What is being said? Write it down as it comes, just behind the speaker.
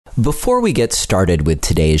Before we get started with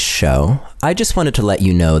today's show, I just wanted to let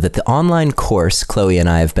you know that the online course Chloe and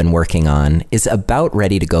I have been working on is about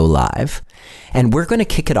ready to go live. And we're going to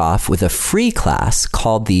kick it off with a free class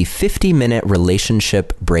called the 50-Minute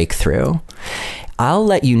Relationship Breakthrough. I'll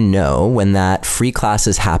let you know when that free class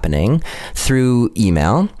is happening through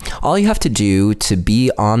email. All you have to do to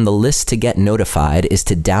be on the list to get notified is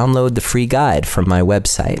to download the free guide from my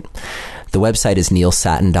website. The website is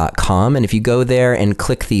neilsattin.com, and if you go there and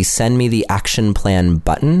click the Send Me the Action Plan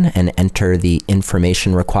button and enter the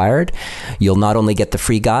information required, you'll not only get the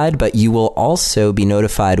free guide, but you will also be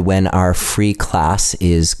notified when our free class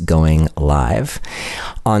is going live.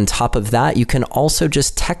 On top of that, you can also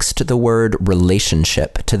just text the word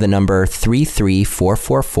relationship to the number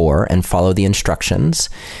 33444 and follow the instructions,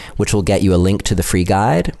 which will get you a link to the free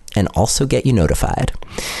guide and also get you notified.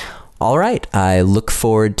 All right, I look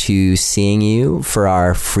forward to seeing you for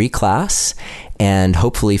our free class and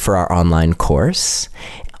hopefully for our online course.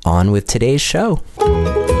 On with today's show.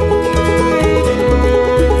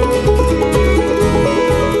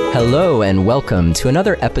 Hello and welcome to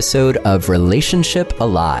another episode of Relationship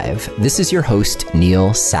Alive. This is your host,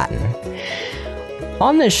 Neil Sattin.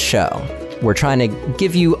 On this show, we're trying to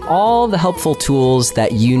give you all the helpful tools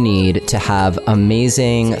that you need to have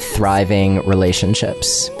amazing, thriving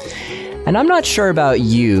relationships. And I'm not sure about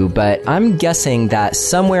you, but I'm guessing that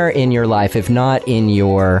somewhere in your life, if not in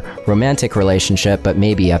your romantic relationship, but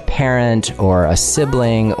maybe a parent or a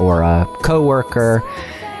sibling or a coworker,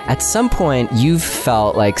 at some point you've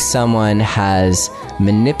felt like someone has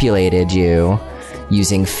manipulated you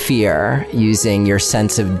using fear, using your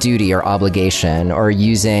sense of duty or obligation, or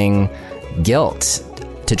using guilt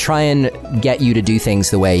to try and get you to do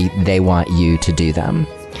things the way they want you to do them.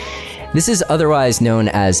 This is otherwise known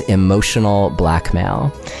as emotional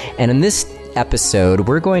blackmail. And in this episode,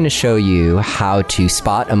 we're going to show you how to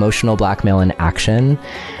spot emotional blackmail in action,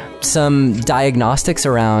 some diagnostics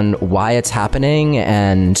around why it's happening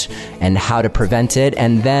and how to prevent it,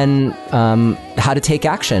 and then how to take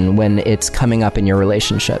action when it's coming up in your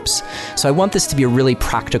relationships. So I want this to be a really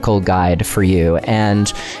practical guide for you.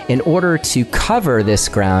 And in order to cover this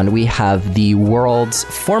ground, we have the world's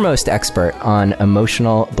foremost expert on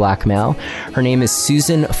emotional blackmail. Her name is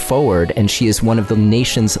Susan Forward, and she is one of the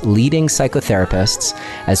nation's leading psychotherapists,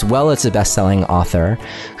 as well as a best-selling author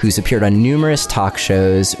who's appeared on numerous talk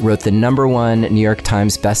shows, wrote the #1 New York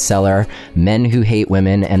Times bestseller, Men Who Hate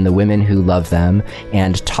Women and the Women Who Love Them,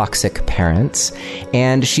 and Toxic Parents.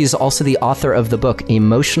 And she's also the author of the book,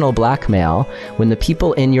 Emotional Blackmail, When the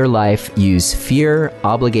People in Your Life Use Fear,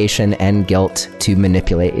 Obligation, and Guilt to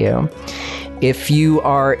Manipulate You. If you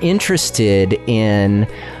are interested in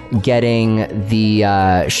getting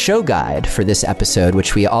the show guide for this episode,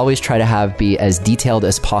 which we always try to have be as detailed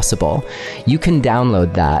as possible, you can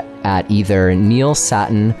download that at either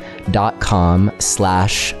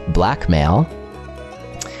neilsattin.com/blackmail,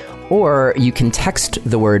 or you can text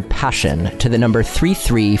the word passion to the number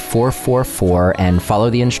 33444 and follow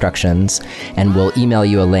the instructions, and we'll email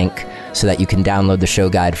you a link so that you can download the show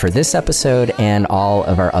guide for this episode and all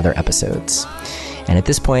of our other episodes. And at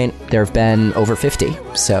this point, there have been over 50,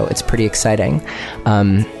 so it's pretty exciting.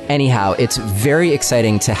 Anyhow, it's very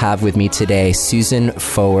exciting to have with me today Susan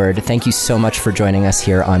Forward. Thank you so much for joining us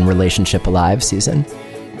here on Relationship Alive, Susan.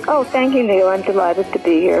 Oh, thank you, Neil. I'm delighted to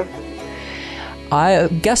be here. I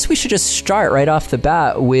guess we should just start right off the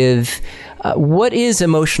bat with what is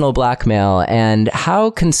emotional blackmail and how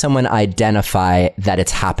can someone identify that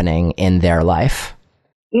it's happening in their life?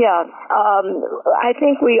 Yeah, I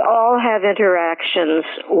think we all have interactions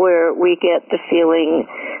where we get the feeling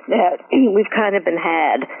that we've kind of been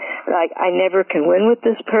had. Like, I never can win with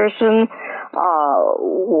this person.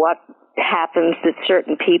 What happens that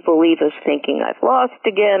certain people leave us thinking I've lost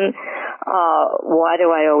again? Why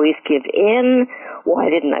do I always give in? Why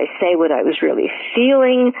didn't I say what I was really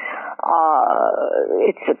feeling?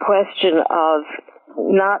 It's a question of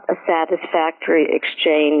not a satisfactory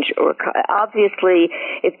exchange, or obviously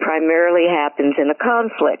it primarily happens in a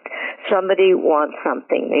conflict. Somebody wants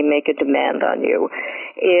something, they make a demand on you.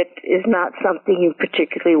 It is not something you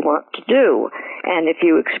particularly want to do, and if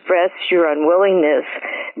you express your unwillingness,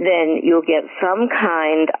 then you'll get some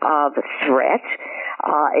kind of threat.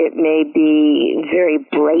 It may be very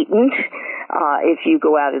blatant. If you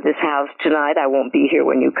go out of this house tonight, I won't be here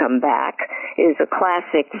when you come back, is a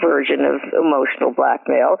classic version of emotional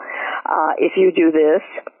blackmail. If you do this,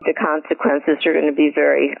 the consequences are going to be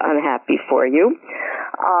very unhappy for you.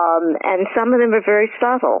 And some of them are very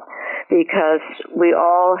subtle, because we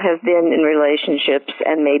all have been in relationships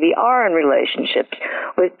and maybe are in relationships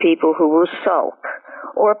with people who will sulk,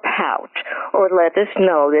 or pout or let us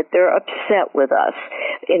know that they're upset with us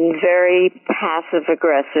in very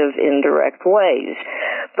passive-aggressive, indirect ways.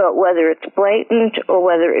 But whether it's blatant or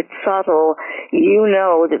whether it's subtle, you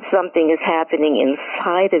know that something is happening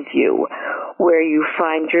inside of you where you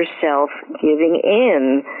find yourself giving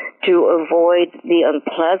in to avoid the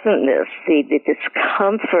unpleasantness, the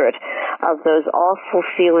discomfort of those awful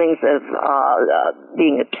feelings of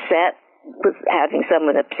being upset, with having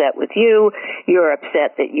someone upset with you. You're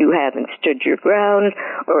upset that you haven't stood your ground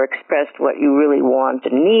or expressed what you really want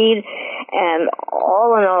and need. And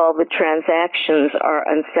all in all, the transactions are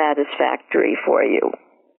unsatisfactory for you.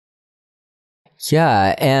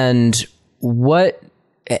 Yeah. And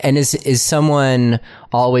is someone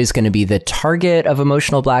always going to be the target of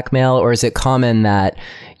emotional blackmail, or is it common that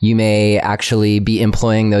you may actually be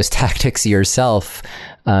employing those tactics yourself,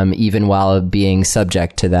 even while being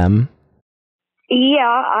subject to them? Yeah,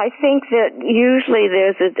 I think that usually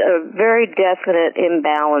there's a very definite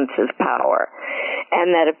imbalance of power,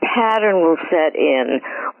 and that a pattern will set in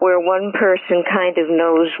where one person kind of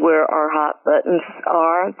knows where our hot buttons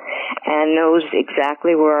are and knows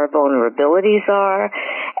exactly where our vulnerabilities are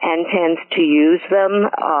and tends to use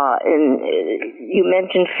them. You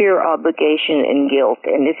mentioned fear, obligation, and guilt,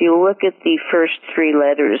 and if you look at the first three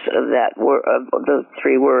letters of that of those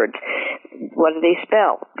three words, what do they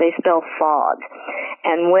spell? They spell fog.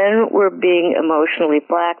 And when we're being emotionally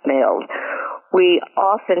blackmailed, we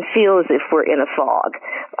often feel as if we're in a fog,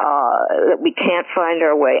 that we can't find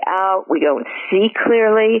our way out, we don't see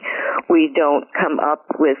clearly, we don't come up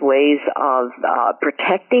with ways of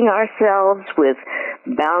protecting ourselves with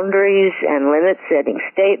boundaries and limit-setting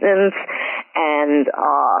statements, and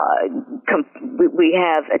we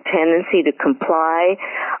have a tendency to comply.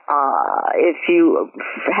 If you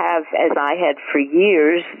have, as I had for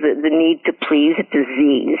years, the need to please a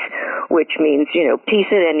disease, which means, peace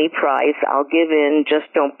at any price, I'll give in, just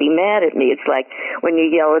don't be mad at me. It's like when you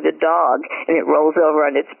yell at a dog and it rolls over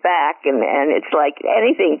on its back, and it's like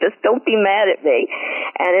anything, just don't be mad at me.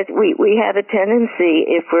 And we have a tendency,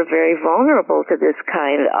 if we're very vulnerable to this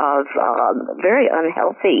kind of very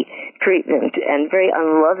unhealthy treatment and very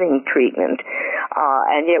unloving treatment,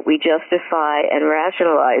 and yet we justify and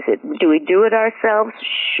rationalize it. Do we do it ourselves?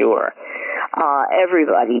 Sure.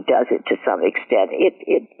 Everybody does it to some extent.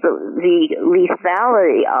 The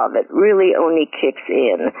lethality of it really only kicks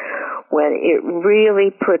in when it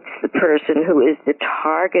really puts the person who is the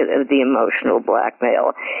target of the emotional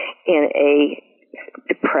blackmail in a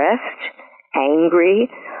depressed, angry,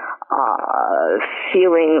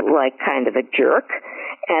 feeling like kind of a jerk,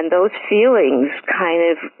 and those feelings kind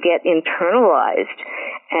of get internalized,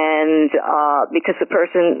 and because the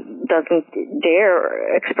person doesn't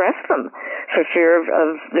dare express them for fear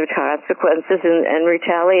of the consequences and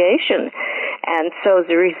retaliation. And so as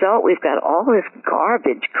a result, we've got all this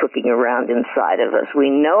garbage cooking around inside of us. We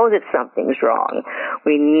know that something's wrong.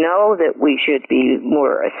 We know that we should be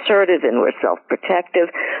more assertive and more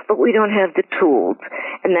self-protective, but we don't have the tools.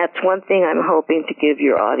 And that's one thing I'm hoping to give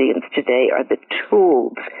your audience today are the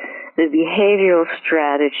tools, the behavioral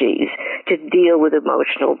strategies to deal with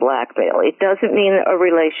emotional blackmail. It doesn't mean that a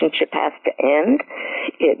relationship has to end.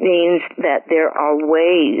 It means that there are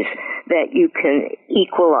ways that you can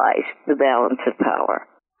equalize the balance of power.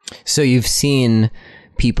 So you've seen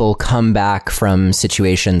people come back from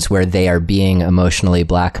situations where they are being emotionally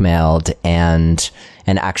blackmailed and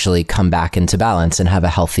actually come back into balance and have a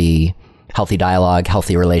healthy dialogue,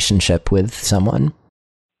 healthy relationship with someone.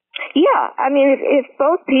 Yeah, I mean, if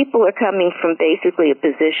both people are coming from basically a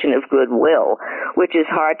position of goodwill, which is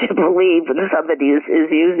hard to believe when somebody is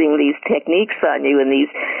using these techniques on you and these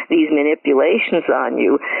manipulations on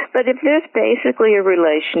you, but if there's basically a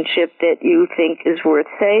relationship that you think is worth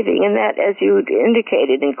saving, and that, as you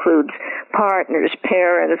indicated, includes partners,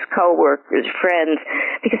 parents, coworkers, friends,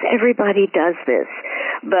 because everybody does this,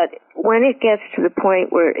 but when it gets to the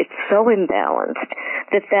point where it's so imbalanced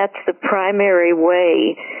that that's the primary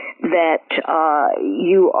way that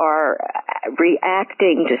you are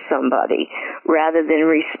reacting to somebody rather than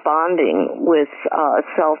responding with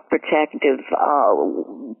self-protective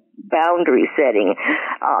boundary setting,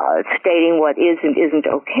 stating what is and isn't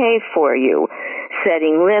okay for you,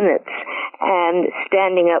 setting limits, and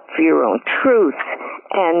standing up for your own truth,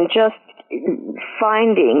 and just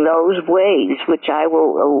finding those ways, which I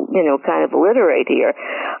will, kind of alliterate here.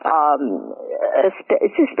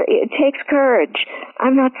 It takes courage.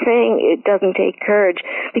 I'm not saying it doesn't take courage,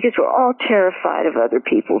 because we're all terrified of other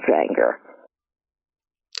people's anger.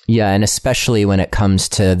 Yeah, and especially when it comes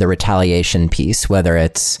to the retaliation piece, whether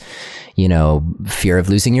it's, fear of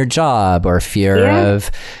losing your job or fear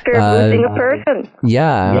of losing a person.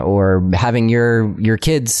 Yeah, or having your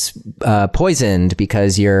kids poisoned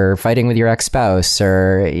because you're fighting with your ex-spouse,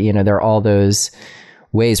 or there are all those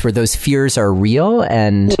ways where those fears are real,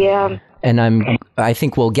 and I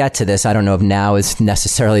think we'll get to this. I don't know if now is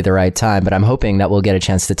necessarily the right time, but I'm hoping that we'll get a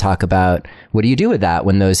chance to talk about what do you do with that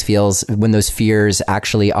when those fears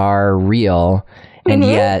actually are real, and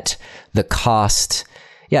yet the cost.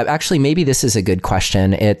 Yeah, actually, maybe this is a good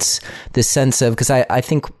question. It's this sense of, because I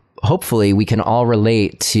think hopefully we can all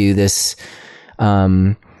relate to this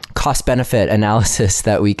cost benefit analysis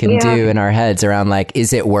that we can do in our heads around, like,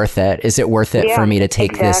 is it worth it? Is it worth it for me to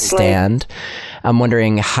take this stand? I'm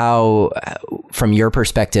wondering how, from your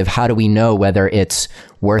perspective, how do we know whether it's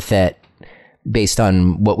worth it based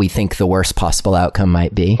on what we think the worst possible outcome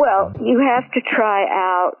might be? Well, you have to try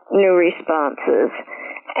out new responses,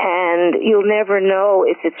 and you'll never know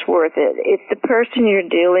if it's worth it. If the person you're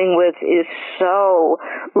dealing with is so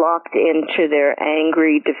locked into their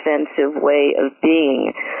angry, defensive way of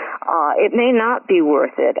being, it may not be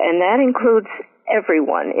worth it, and that includes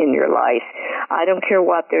everyone in your life. I don't care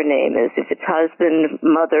what their name is, if it's husband,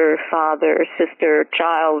 mother, father, sister,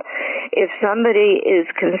 child. If somebody is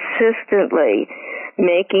consistently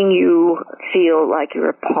making you feel like you're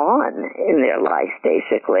a pawn in their life,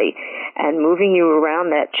 basically, and moving you around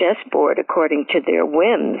that chessboard according to their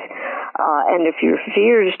whims, and if your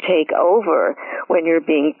fears take over when you're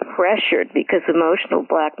being pressured, because emotional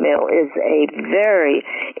blackmail is a very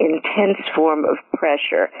intense form of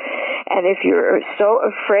pressure, and if you're so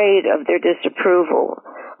afraid of their disapproval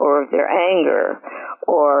or of their anger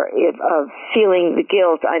or of feeling the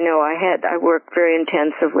guilt. I know I worked very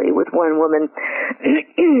intensively with one woman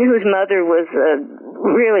whose mother was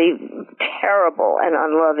really terrible and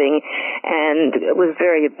unloving and was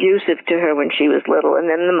very abusive to her when she was little, and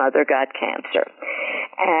then the mother got cancer.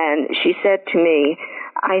 And she said to me,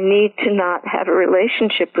 I need to not have a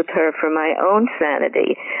relationship with her for my own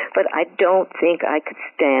sanity, but I don't think I could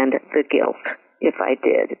stand the guilt if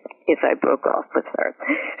I broke off with her.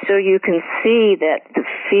 So you can see that the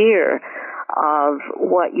fear of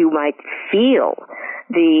what you might feel,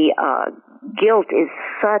 the guilt is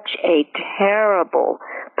such a terrible,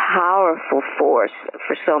 powerful force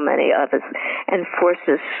for so many of us, and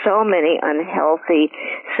forces so many unhealthy,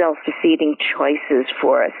 self-defeating choices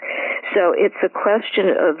for us. So it's a question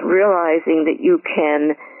of realizing that you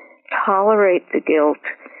can tolerate the guilt.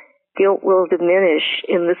 Guilt will diminish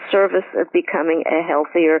in the service of becoming a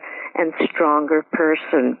healthier and stronger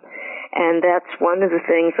person. And that's one of the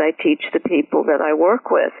things I teach the people that I work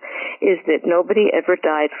with, is that nobody ever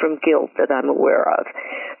died from guilt that I'm aware of.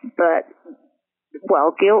 But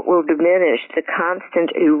while guilt will diminish, the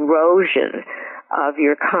constant erosion of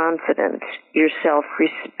your confidence, your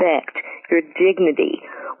self-respect, your dignity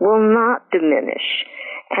will not diminish.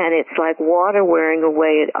 And it's like water wearing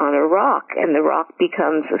away on a rock, and the rock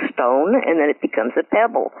becomes a stone, and then it becomes a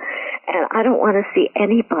pebble. And I don't want to see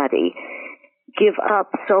anybody give up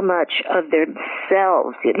so much of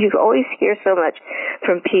themselves. You always hear so much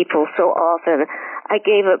from people so often, I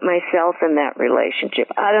gave up myself in that relationship.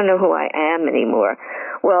 I don't know who I am anymore.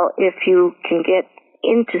 Well, if you can get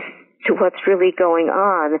into what's really going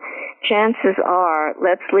on, chances are,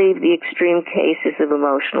 let's leave the extreme cases of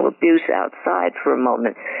emotional abuse outside for a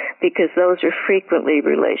moment, because those are frequently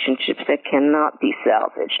relationships that cannot be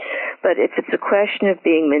salvaged. But if it's a question of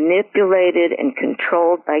being manipulated and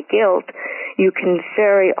controlled by guilt, you can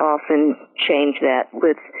very often change that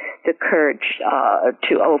with the courage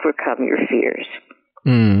to overcome your fears.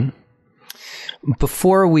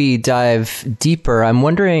 Before we dive deeper, I'm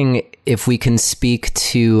wondering if we can speak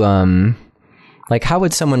to, how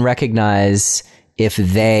would someone recognize if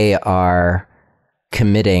they are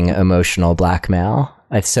committing emotional blackmail?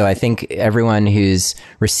 So I think everyone who's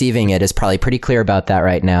receiving it is probably pretty clear about that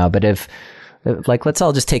right now. But if, let's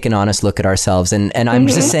all just take an honest look at ourselves. And I'm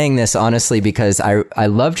just saying this honestly because I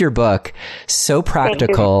loved your book. So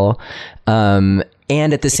practical.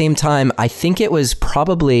 And at the same time, I think it was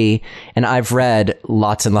probably, and I've read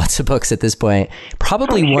lots and lots of books at this point,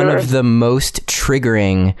 probably one of the most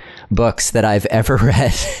triggering books that I've ever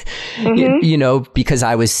read, because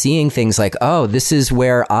I was seeing things like, oh, this is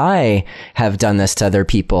where I have done this to other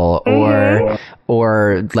people,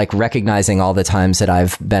 or like recognizing all the times that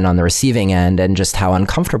I've been on the receiving end and just how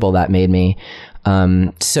uncomfortable that made me.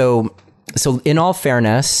 So in all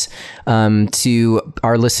fairness, to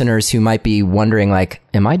our listeners who might be wondering, like,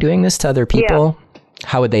 am I doing this to other people? Yeah.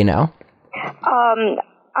 How would they know?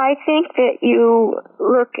 I think that you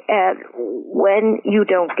look at when you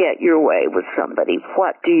don't get your way with somebody,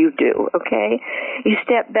 what do you do, okay? You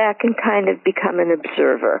step back and kind of become an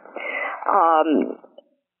observer.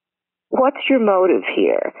 What's your motive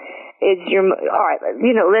here? All right,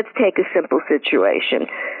 let's take a simple situation.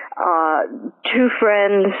 Two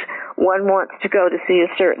friends, one wants to go to see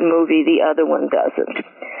a certain movie, the other one doesn't.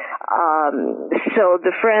 So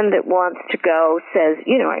the friend that wants to go says,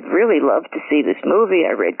 I'd really love to see this movie.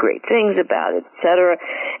 I read great things about it, etc.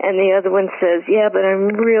 And the other one says, yeah, but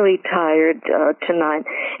I'm really tired tonight.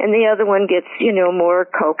 And the other one gets, more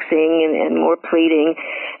coaxing and more pleading.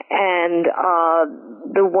 And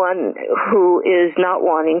the one who is not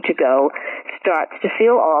wanting to go starts to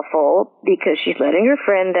feel awful because she's letting her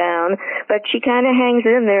friend down, but she kind of hangs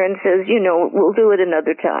in there and says, we'll do it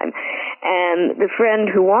another time. And the friend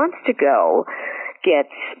who wants to go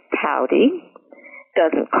gets pouty,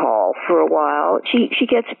 doesn't call for a while. She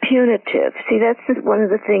gets punitive. See, that's one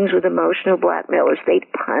of the things with emotional blackmailers. They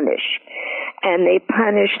punish. And they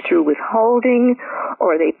punish through withholding,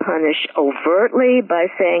 or they punish overtly by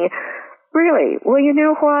saying, really, well, you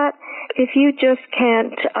know what? If you just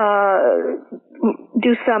can't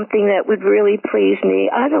do something that would really please me,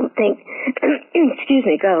 I don't think, excuse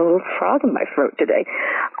me, got a little frog in my throat today.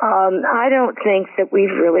 I don't think that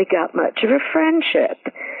we've really got much of a friendship.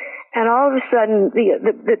 And all of a sudden,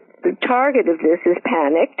 the target of this is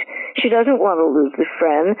panicked. She doesn't want to lose the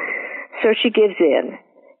friend, so she gives in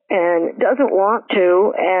and doesn't want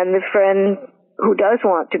to, and the friend who does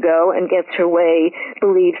want to go and gets her way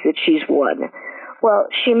believes that she's won. Well,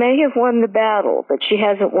 she may have won the battle, but she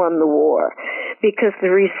hasn't won the war, because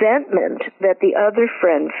the resentment that the other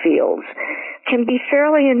friend feels can be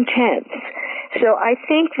fairly intense. So I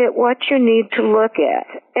think that what you need to look at,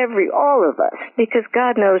 all of us, because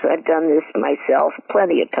God knows I've done this myself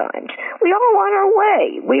plenty of times. We all want our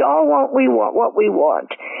way. We want what we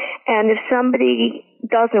want. And if somebody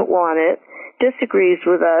doesn't want it, disagrees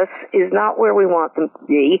with us, is not where we want them to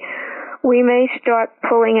be, we may start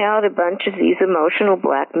pulling out a bunch of these emotional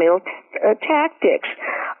blackmail tactics.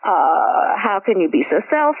 How can you be so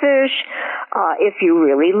selfish? If you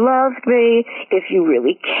really loved me, if you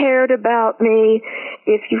really cared about me,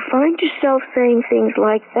 if you find yourself saying things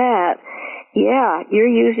like that, yeah, you're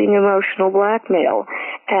using emotional blackmail.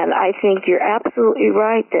 And I think you're absolutely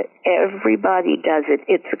right that everybody does it.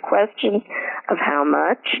 It's a question of how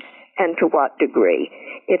much and to what degree.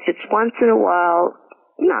 If it's once in a while,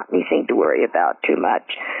 not anything to worry about too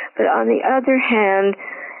much. But on the other hand,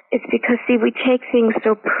 it's because, see, we take things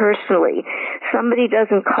so personally. Somebody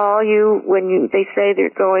doesn't call you when they say they're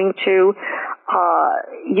going to.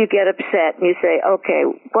 You get upset and you say, okay,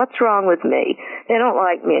 what's wrong with me? They don't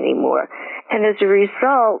like me anymore. And as a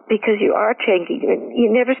result, because you are you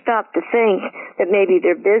never stop to think that maybe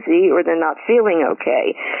they're busy or they're not feeling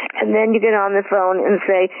okay. And then you get on the phone and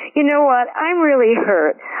say, you know what, I'm really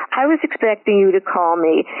hurt. I was expecting you to call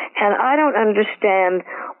me, and I don't understand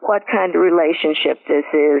what kind of relationship this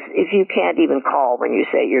is if you can't even call when you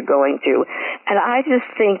say you're going to. And I just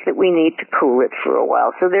think that we need to cool it for a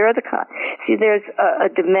while. So there's a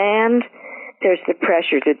demand, there's the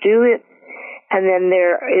pressure to do it, and then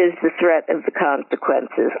there is the threat of the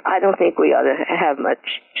consequences. I don't think we ought to have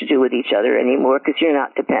much to do with each other anymore because you're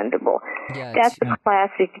not dependable. Yeah, that's a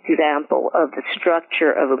classic example of the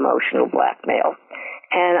structure of emotional blackmail.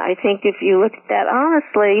 And I think if you look at that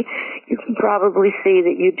honestly, you can probably see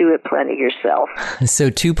that you do it plenty yourself. So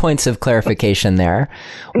 2 points of clarification there.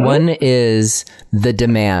 Mm-hmm. One is the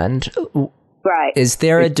demand. Right. Is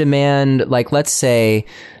there a demand, like let's say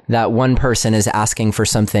that one person is asking for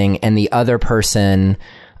something and the other person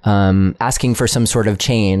asking for some sort of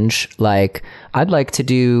change, like I'd like to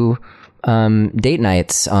do date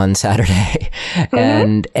nights on Saturday.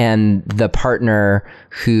 Mm-hmm. and the partner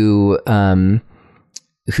who's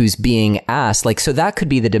being asked, like, so that could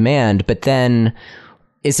be the demand, but then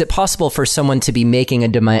is it possible for someone to be making a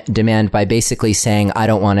demand by basically saying, I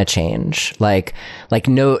don't want to change? Like,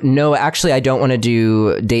 no, actually, I don't want to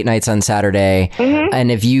do date nights on Saturday. Mm-hmm.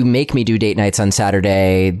 And if you make me do date nights on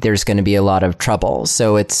Saturday, there's going to be a lot of trouble.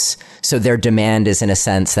 So their demand is in a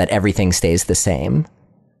sense that everything stays the same.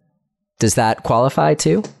 Does that qualify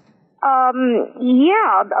too?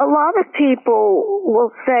 Yeah, a lot of people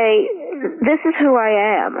will say, this is who I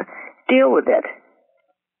am. Deal with it.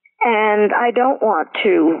 And I don't want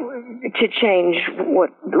to change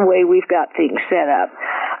the way we've got things set up.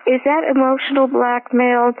 Is that emotional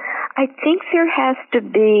blackmail? I think there has to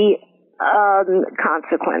be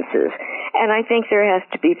consequences, and I think there has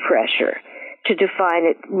to be pressure to define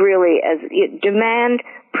it really as demand,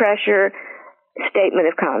 pressure, statement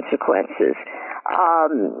of consequences.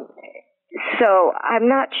 So I'm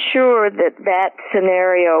not sure that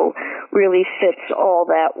scenario really fits all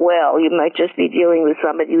that well. You might just be dealing with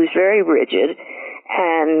somebody who's very rigid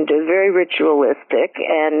and very ritualistic,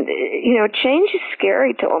 and change is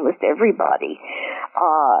scary to almost everybody.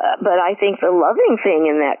 But I think the loving thing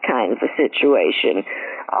in that kind of a situation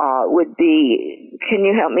would be, can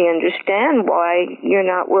you help me understand why you're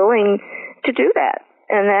not willing to do that?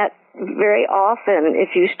 And that very often,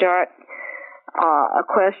 if you start a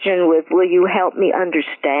question with, will you help me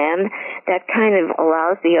understand, that kind of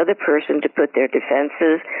allows the other person to put their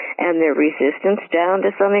defenses and their resistance down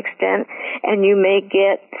to some extent, and you may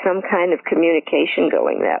get some kind of communication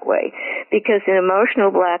going that way. Because in emotional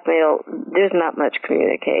blackmail, there's not much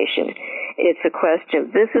communication. It's a question,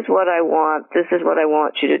 this is what I want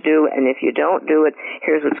you to do, and if you don't do it,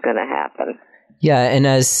 here's what's going to happen. Yeah, and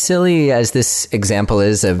as silly as this example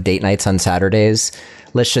is of date nights on Saturdays,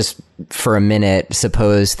 let's just for a minute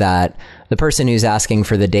suppose that the person who's asking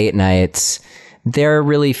for the date nights, they're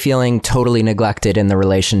really feeling totally neglected in the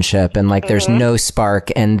relationship, and like there's no spark,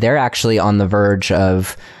 and they're actually on the verge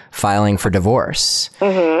of filing for divorce.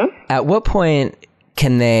 At what point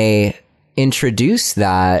can they introduce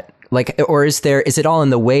that? Like, or is it all in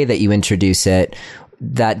the way that you introduce it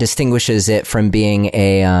that distinguishes it from being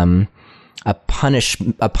a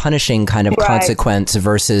punishing kind of consequence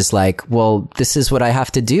versus like, well, this is what I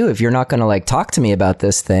have to do. If you're not going to like talk to me about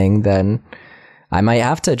this thing, then I might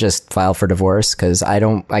have to just file for divorce because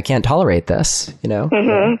I can't tolerate this,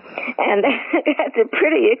 And that's a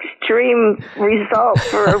pretty extreme result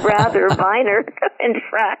for a rather minor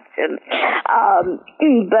infraction.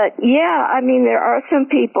 But yeah, I mean, there are some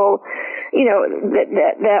people,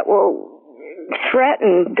 that will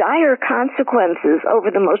threaten dire consequences over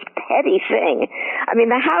the most petty thing. I mean,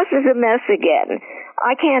 the house is a mess again.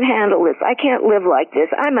 I can't handle this. I can't live like this.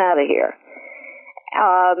 I'm out of here.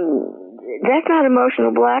 That's not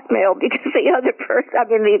emotional blackmail because the other person, I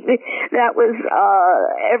mean, that was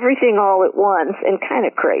everything all at once and kind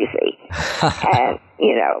of crazy.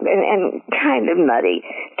 And kind of nutty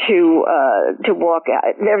to walk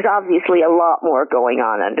out. There's obviously a lot more going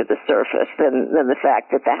on under the surface than the fact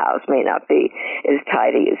that the house may not be as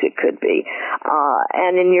tidy as it could be.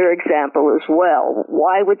 And in your example as well,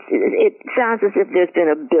 why would it sounds as if there's been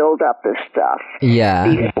a build-up of stuff. Yeah.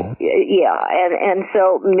 Yeah, and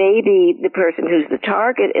so maybe the person who's the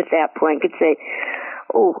target at that point could say,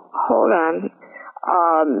 oh, hold on.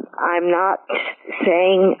 I'm not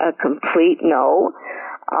saying a complete no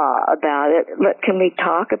about it. Can we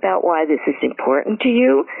talk about why this is important to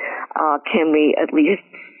you? Can we at least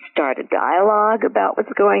start a dialogue about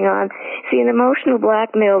what's going on? See, in emotional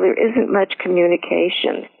blackmail, there isn't much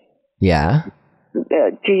communication. Yeah.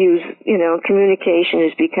 To use, communication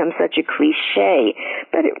has become such a cliche,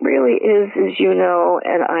 but it really is, as you know,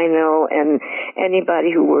 and I know, and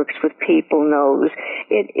anybody who works with people knows,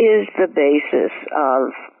 it is the basis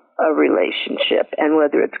of a relationship and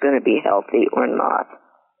whether it's going to be healthy or not.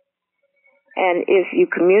 And if you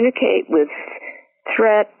communicate with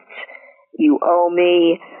threats, you owe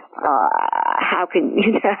me, how can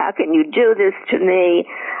you do this to me?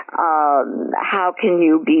 How can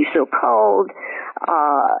you be so cold?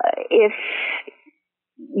 If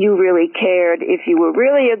you really cared, if you were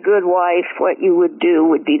really a good wife, what you would do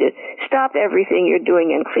would be to stop everything you're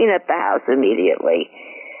doing and clean up the house immediately.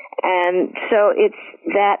 And so it's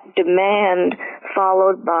that demand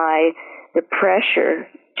followed by the pressure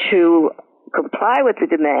to comply with the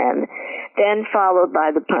demand, then followed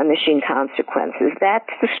by the punishing consequences. That's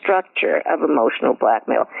the structure of emotional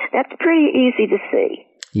blackmail. That's pretty easy to see.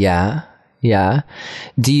 Yeah. Yeah.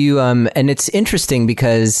 Do you, and it's interesting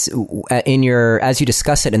because as you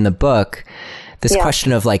discuss it in the book, this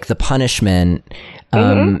question of like the punishment,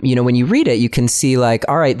 when you read it, you can see like,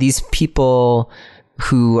 all right, these people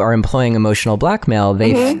who are employing emotional blackmail,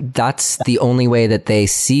 that's the only way that they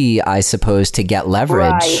see, I suppose, to get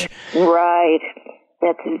leverage. Right.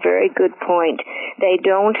 That's a very good point. They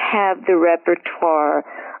don't have the repertoire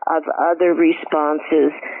of other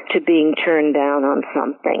responses to being turned down on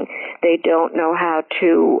something. They don't know how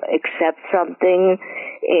to accept something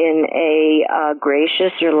in a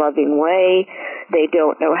gracious or loving way. They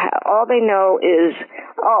don't know how. All they know is,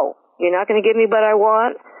 oh, you're not going to give me what I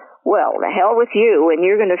want? Well, the hell with you, and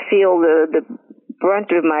you're going to feel the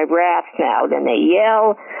brunt of my wrath now. Then they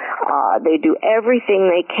yell. They do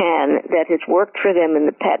everything they can that has worked for them in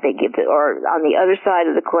the past. They give or on the other side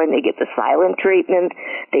of the coin, they get the silent treatment.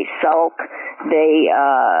 They sulk. They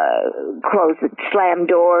slam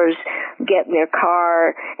doors, get in their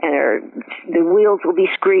car, and the wheels will be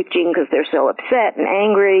screeching because they're so upset and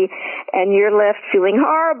angry, and you're left feeling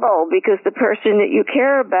horrible because the person that you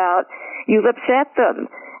care about, you've upset them.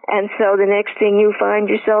 And so the next thing you find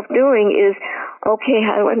yourself doing is, okay,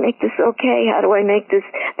 how do I make this okay? How do I make this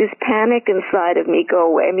panic inside of me go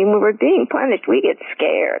away? I mean, when we're being punished, we get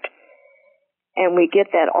scared. And we get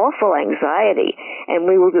that awful anxiety, and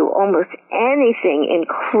we will do almost anything,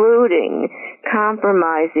 including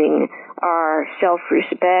compromising our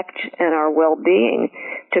self-respect and our well-being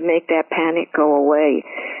to make that panic go away.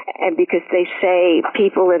 And because they say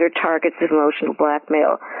people that are targets of emotional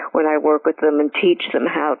blackmail, when I work with them and teach them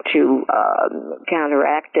how to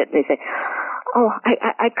counteract it, they say, oh,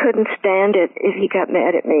 I couldn't stand it if he got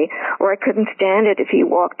mad at me, or I couldn't stand it if he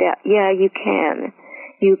walked out. Yeah, you can.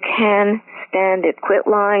 You can stand it. Quit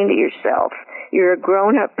lying to yourself. You're a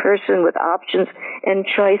grown-up person with options and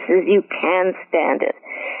choices. You can stand it.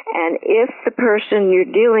 And if the person you're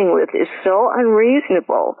dealing with is so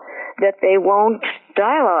unreasonable that they won't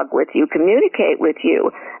dialogue with you, communicate with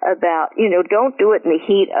you about, don't do it in the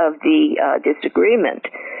heat of the disagreement,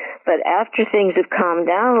 but after things have calmed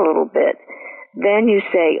down a little bit, then you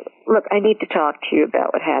say, look, I need to talk to you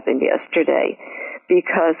about what happened yesterday,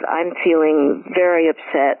 because I'm feeling very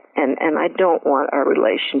upset, and I don't want our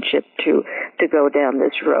relationship to go down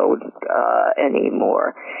this road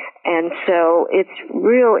anymore. And so it's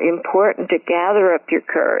real important to gather up your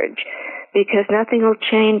courage, because nothing will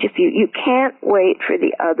change if you can't wait for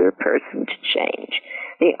the other person to change.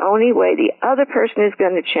 The only way the other person is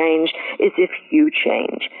going to change is if you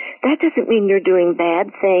change. That doesn't mean you're doing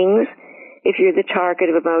bad things. If you're the target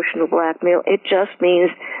of emotional blackmail, it just means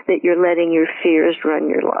that you're letting your fears run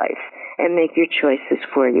your life and make your choices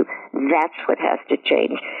for you. That's what has to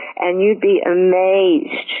change. And you'd be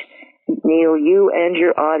amazed, Neil, you and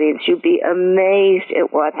your audience, you'd be amazed at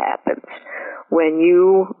what happens when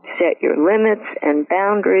you set your limits and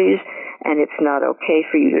boundaries, and it's not okay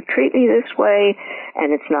for you to treat me this way,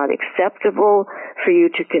 and it's not acceptable for you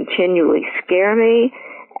to continually scare me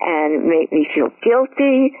and make me feel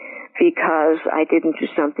guilty because I didn't do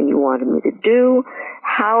something you wanted me to do.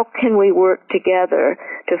 How can we work together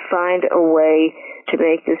to find a way to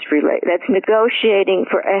make this that's negotiating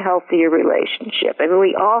for a healthier relationship. I mean,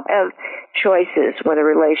 we all have choices when a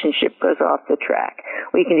relationship goes off the track.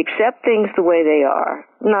 We can accept things the way they are,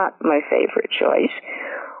 not my favorite choice.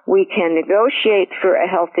 We can negotiate for a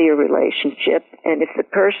healthier relationship, and if the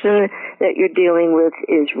person that you're dealing with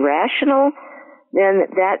is rational, then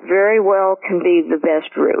that very well can be the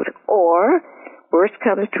best route. Or, worst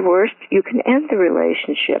comes to worst, you can end the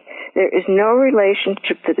relationship. There is no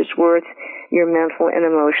relationship that is worth your mental and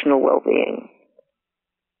emotional well-being.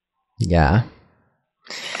 Yeah.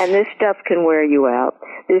 And this stuff can wear you out.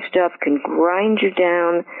 This stuff can grind you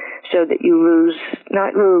down so that you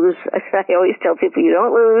I always tell people, you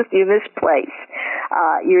don't lose, you misplace.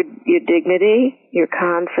 Your dignity, your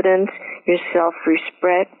confidence, your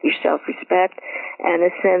self-respect, and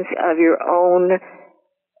a sense of your own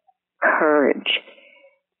courage.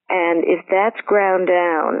 And if that's ground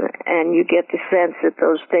down and you get the sense that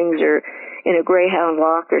those things are in a Greyhound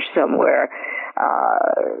locker somewhere,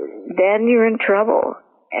 then you're in trouble.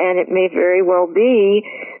 And it may very well be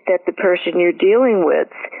that the person you're dealing with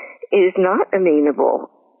is not amenable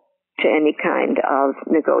to any kind of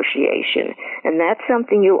negotiation. And that's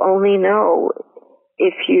something you only know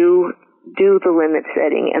if you do the limit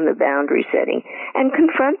setting and the boundary setting and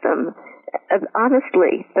confront them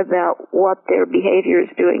honestly about what their behavior is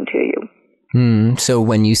doing to you. So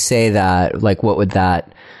when you say that, like, what would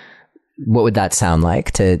that sound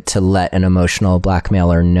like to let an emotional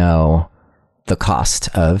blackmailer know the cost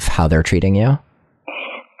of how they're treating you?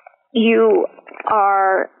 You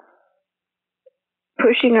are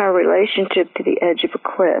pushing our relationship to the edge of a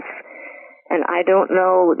cliff, and I don't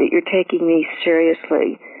know that you're taking me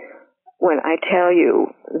seriously when I tell you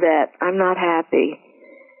that I'm not happy,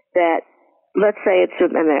 that let's say it's a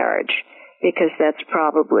marriage, because that's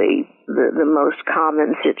probably the most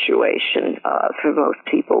common situation for most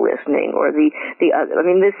people listening, or the other. I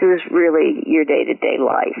mean, this is really your day-to-day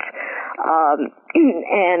life.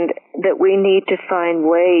 And that we need to find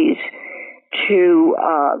ways to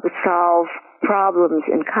solve problems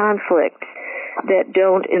and conflicts that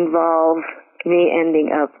don't involve me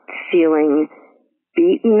ending up feeling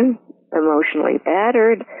beaten, emotionally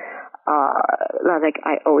battered, like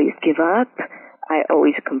I always give up, I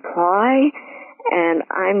always comply, and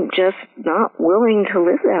I'm just not willing to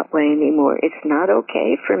live that way anymore. It's not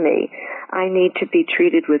okay for me. I need to be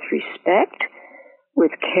treated with respect,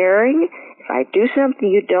 with caring, If I do something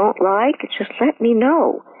you don't like, just let me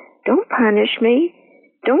know. Don't punish me.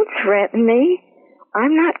 Don't threaten me.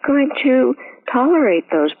 I'm not going to tolerate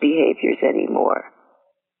those behaviors anymore.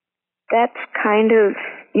 That's kind of,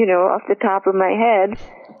 off the top of my head.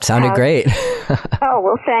 Sounded great. Oh,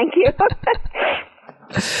 well, thank you.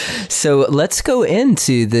 So let's go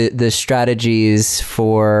into the strategies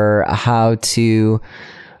for how to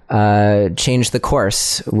change the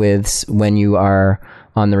course with when you are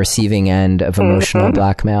on the receiving end of emotional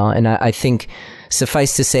blackmail. And I think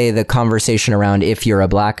suffice to say the conversation around if you're a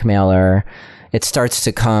blackmailer, it starts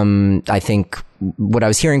to come, I think what I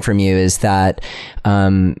was hearing from you is that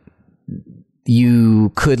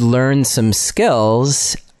you could learn some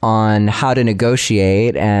skills on how to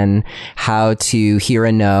negotiate and how to hear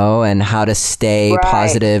a no and how to stay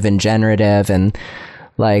positive and generative. And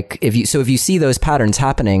like, if you see those patterns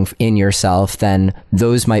happening in yourself, then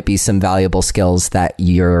those might be some valuable skills that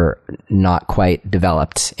you're not quite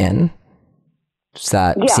developed in. Does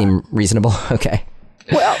that seem reasonable? Okay.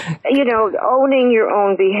 Well, owning your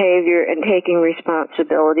own behavior and taking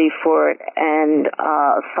responsibility for it and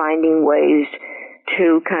finding ways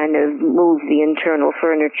to kind of move the internal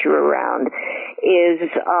furniture around is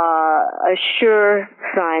a sure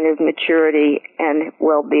sign of maturity and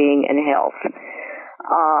well-being and health.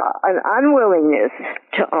 An unwillingness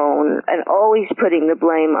to own and always putting the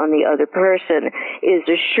blame on the other person is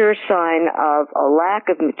a sure sign of a lack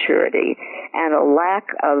of maturity and a lack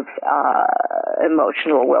of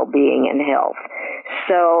emotional well-being and health.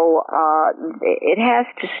 So it has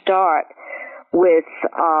to start with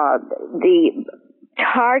the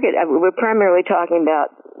target. We're primarily talking about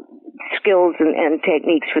skills and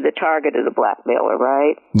techniques for the target of the blackmailer,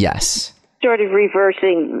 right? Yes. Sort of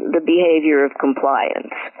reversing the behavior of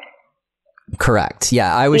compliance. Correct.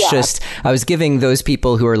 Yeah. I was giving those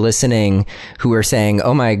people who are listening who are saying,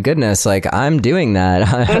 oh my goodness, like I'm doing that.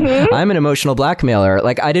 I'm an emotional blackmailer.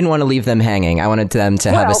 Like I didn't want to leave them hanging. I wanted them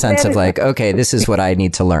to have a sense of like, okay, this is what I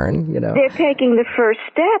need to learn, They're taking the first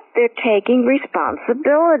step. They're taking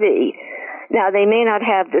responsibility. Now, they may not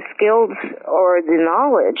have the skills or the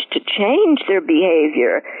knowledge to change their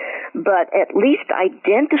behavior, but at least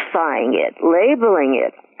identifying it, labeling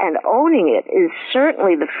it, and owning it is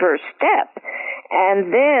certainly the first step.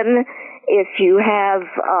 And then if you have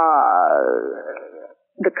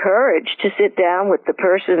the courage to sit down with the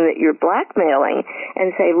person that you're blackmailing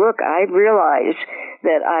and say, look, I realize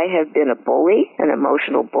that I have been a bully, an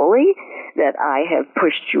emotional bully, that I have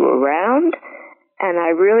pushed you around, and I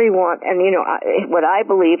really want, and what I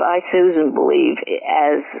believe, Susan believe,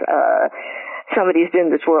 as somebody who's been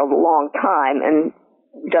in this world a long time and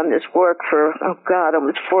done this work for,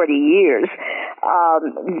 almost 40 years,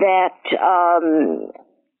 that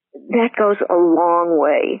goes a long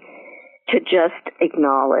way to just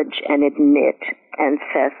acknowledge and admit and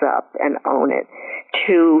fess up and own it,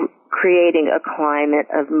 to creating a climate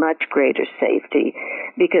of much greater safety,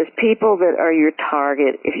 because people that are your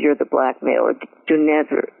target, if you're the blackmailer, do not,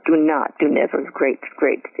 great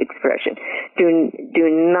expression, do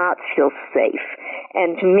not feel safe.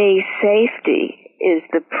 And to me, safety is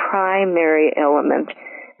the primary element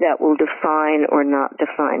that will define or not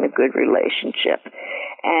define a good relationship.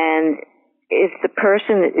 And if the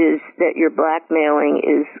person that you're blackmailing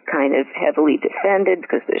is kind of heavily defended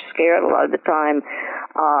because they're scared a lot of the time,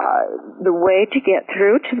 the way to get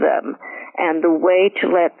through to them and the way to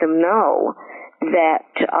let them know that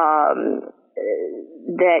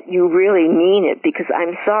that you really mean it, because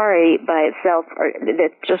I'm sorry by itself,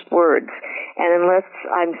 that's just words. And unless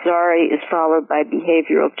I'm sorry is followed by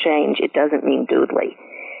behavioral change, it doesn't mean doodly.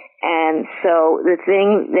 And so the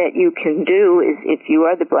thing that you can do is, if you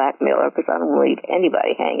are the blackmailer, because I don't leave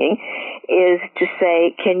anybody hanging, is to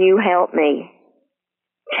say, can you help me?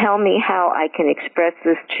 Tell me how I can express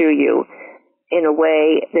this to you in a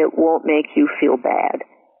way that won't make you feel bad.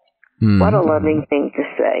 What a loving thing to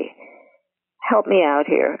say. Help me out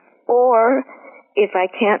here. Or, if I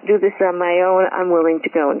can't do this on my own, I'm willing to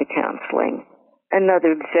go into counseling.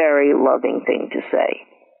 Another very loving thing to say.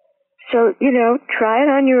 So, try it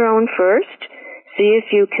on your own first. See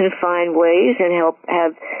if you can find ways and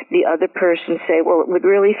have the other person say, well, it would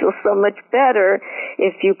really feel so much better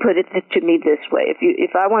if you put it to me this way.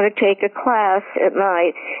 If I want to take a class at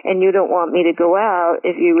night and you don't want me to go out,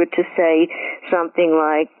 if you were to say something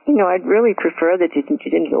like, I'd really prefer that you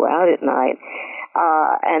didn't go out at night.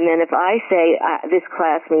 And then if I say, this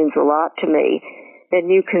class means a lot to me, then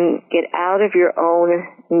you can get out of your own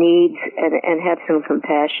needs and have some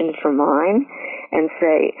compassion for mine and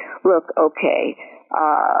say, look, okay,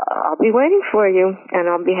 I'll be waiting for you and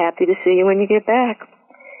I'll be happy to see you when you get back.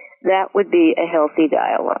 That would be a healthy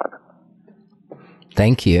dialogue.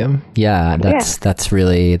 Thank you. Yeah, that's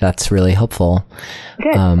really helpful.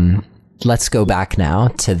 Good. Let's go back now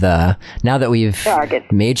to now that we've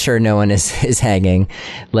made sure no one is hanging.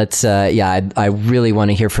 Let's I really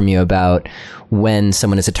want to hear from you about when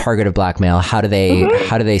someone is a target of blackmail. How do they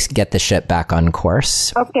get the ship back on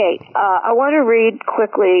course? Okay, I want to read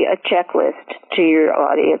quickly a checklist to your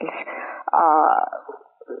audience.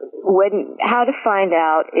 How to find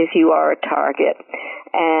out if you are a target,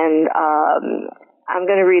 and I'm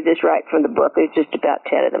going to read this right from the book. There's just about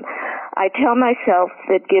 10 of them. I tell myself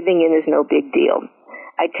that giving in is no big deal.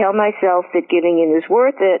 I tell myself that giving in is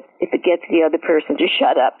worth it if it gets the other person to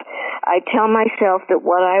shut up. I tell myself that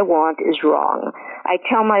what I want is wrong. I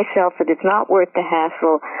tell myself that it's not worth the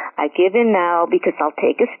hassle. I give in now because I'll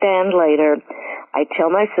take a stand later. I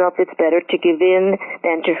tell myself it's better to give in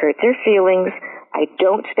than to hurt their feelings. I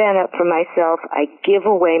don't stand up for myself. I give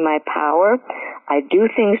away my power. I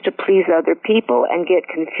do things to please other people and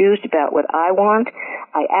get confused about what I want.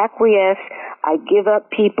 I acquiesce. I give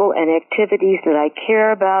up people and activities that I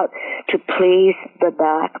care about to please the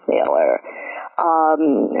blackmailer.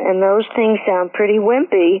 And those things sound pretty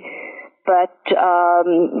wimpy, but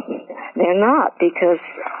they're not, because,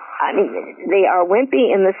 they are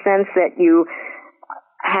wimpy in the sense that you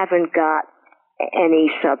haven't got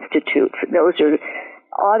any substitute. Those are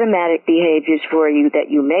automatic behaviors for you that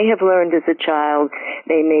you may have learned as a child.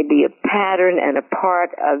 They may be a pattern and a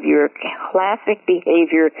part of your classic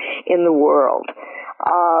behavior in the world.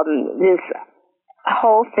 This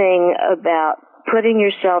whole thing about putting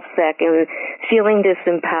yourself second, feeling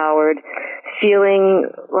disempowered, feeling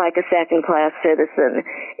like a second-class citizen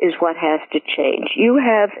is what has to change. You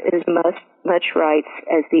have as much rights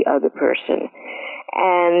as the other person.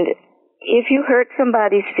 And if you hurt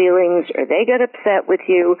somebody's feelings or they get upset with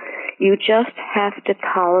you, you just have to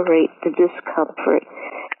tolerate the discomfort.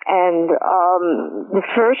 And the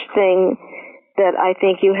first thing that I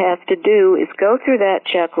think you have to do is go through that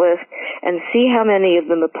checklist and see how many of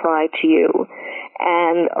them apply to you.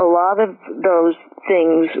 And a lot of those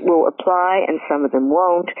things will apply and some of them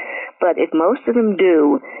won't. But if most of them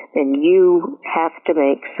do, then you have to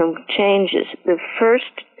make some changes. The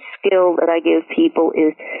first skill that I give people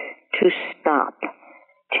is to stop.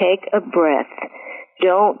 Take a breath.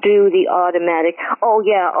 Don't do the automatic, oh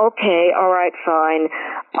yeah, okay, all right, fine.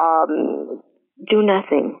 Do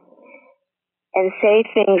nothing. And say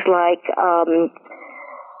things like, I'm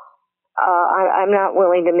not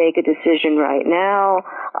willing to make a decision right now.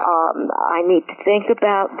 I need to think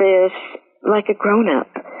about this like a grown-up.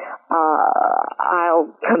 I'll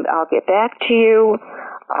get back to you.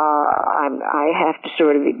 I have to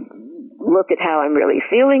sort of look at how I'm really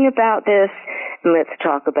feeling about this, and let's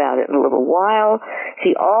talk about it in a little while.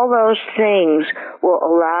 See, all those things will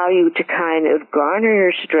allow you to kind of garner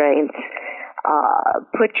your strength,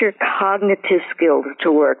 put your cognitive skills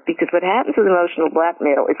to work, because what happens with emotional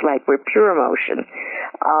blackmail is like we're pure emotion.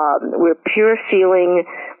 We're pure feeling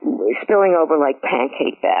spilling over like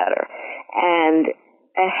pancake batter. And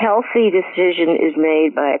a healthy decision is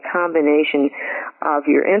made by a combination of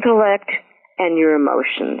your intellect and your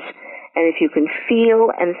emotions. And if you can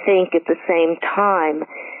feel and think at the same time,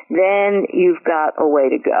 then you've got a way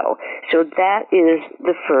to go. So that is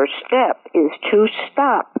the first step, is to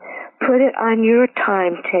stop. Put it on your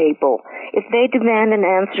timetable. If they demand an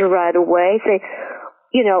answer right away, say,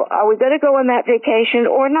 are we going to go on that vacation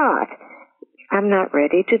or not? I'm not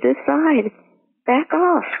ready to decide. Back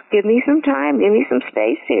off. Give me some time. Give me some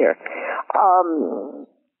space here.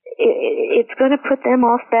 It's going to put them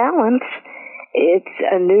off balance. It's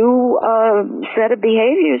a new set of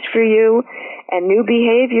behaviors for you, and new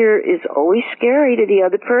behavior is always scary to the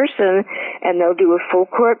other person, and they'll do a full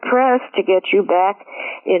court press to get you back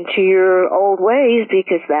into your old ways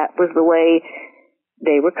because that was the way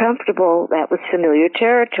they were comfortable. That was familiar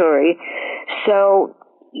territory. So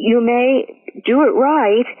you may do it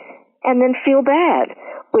right and then feel bad,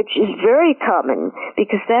 which is very common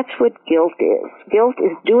because that's what guilt is. Guilt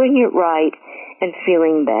is doing it right and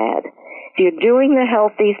feeling bad. If you're doing the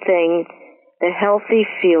healthy thing, the healthy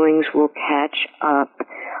feelings will catch up.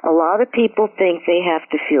 A lot of people think they have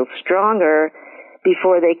to feel stronger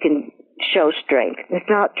before they can show strength. It's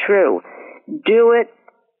not true. Do it,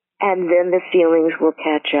 and then the feelings will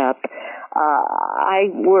catch up. I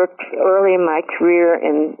worked early in my career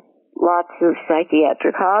in lots of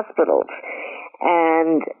psychiatric hospitals,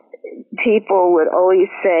 and people would always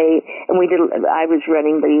say, and I was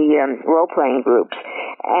running the role-playing groups,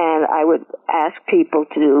 and I would ask people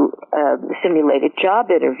to do a simulated job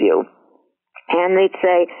interview, and they'd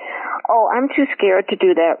say, oh, I'm too scared to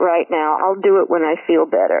do that right now. I'll do it when I feel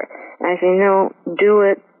better. And I say, no, do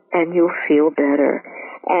it and you'll feel better.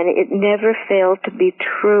 And it never failed to be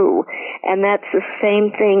true. And that's the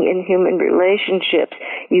same thing in human relationships.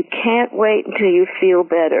 You can't wait until you feel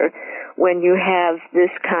better when you have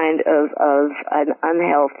this kind of an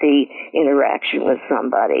unhealthy interaction with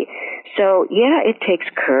somebody. So, yeah, it takes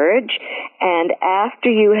courage. And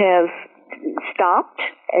after you have stopped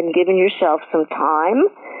and given yourself some time,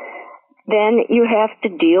 then you have to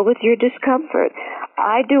deal with your discomfort.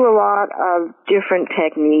 I do a lot of different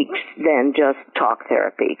techniques than just talk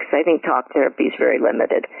therapy, because I think talk therapy is very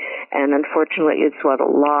limited. And unfortunately, it's what a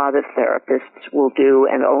lot of therapists will do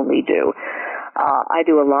and only do. I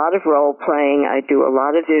do a lot of role playing. I do a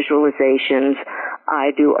lot of visualizations.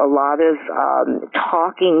 I do a lot of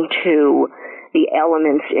talking to the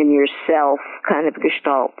elements in yourself, kind of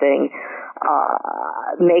gestalt thing,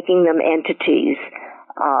 making them entities.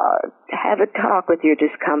 Have a talk with your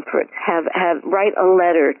discomfort. Write a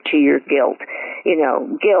letter to your guilt.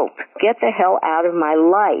 Guilt, get the hell out of my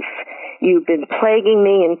life. You've been plaguing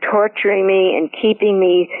me and torturing me and keeping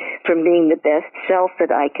me from being the best self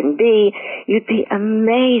that I can be. You'd be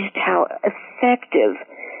amazed how effective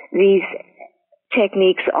these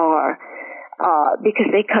techniques are,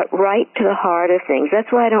 because they cut right to the heart of things.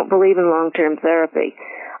 That's why I don't believe in long-term therapy.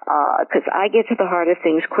 Because I get to the heart of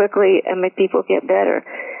things quickly, and my people get better.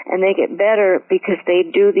 And they get better because they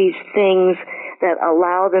do these things that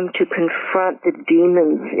allow them to confront the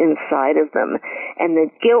demons inside of them. And the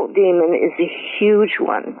guilt demon is a huge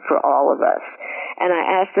one for all of us. And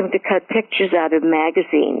I ask them to cut pictures out of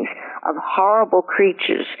magazines of horrible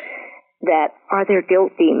creatures that are their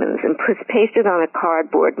guilt demons, and paste it on a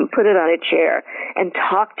cardboard and put it on a chair and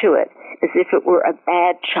talk to it as if it were a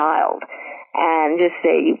bad child. And just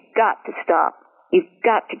say, you've got to stop. You've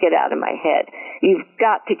got to get out of my head. You've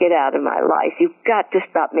got to get out of my life. You've got to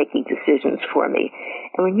stop making decisions for me.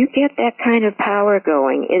 And when you get that kind of power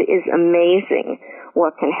going, it is amazing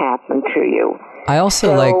what can happen to you. I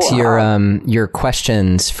also liked your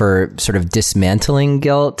questions for sort of dismantling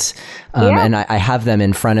guilt, and I have them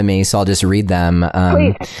in front of me, so I'll just read them.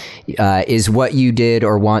 Is what you did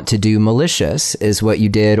or want to do malicious? Is what you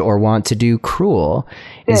did or want to do cruel?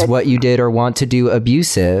 Is what you did or want to do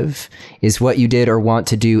abusive? Is what you did or want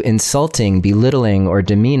to do insulting, belittling, or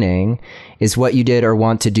demeaning? Is what you did or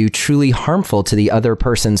want to do truly harmful to the other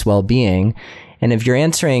person's well-being? And if you're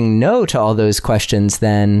answering no to all those questions,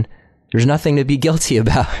 then there's nothing to be guilty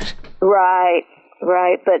about. Right.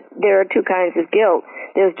 But there are two kinds of guilt.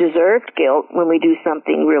 There's deserved guilt when we do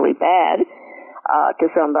something really bad to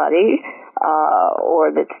somebody,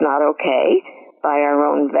 or that's not okay by our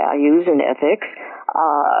own values and ethics.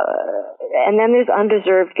 And then there's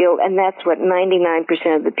undeserved guilt, and that's what 99%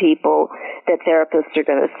 of the people that therapists are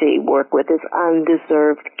going to see work with, is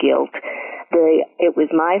undeserved guilt. It was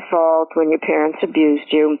my fault when your parents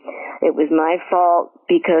abused you. It was my fault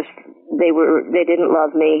because they didn't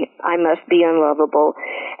love me. I must be unlovable.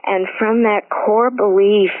 And from that core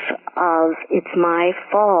belief of it's my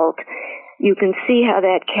fault, you can see how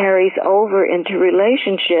that carries over into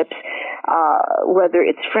relationships, whether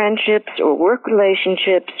it's friendships or work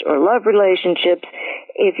relationships or love relationships.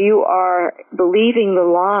 If you are believing the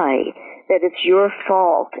lie that it's your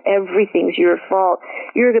fault, everything's your fault,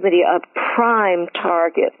 you're going to be a prime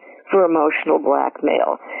target for emotional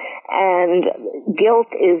blackmail. And guilt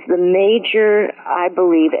is the major, I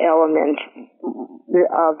believe, element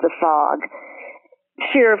of the fog.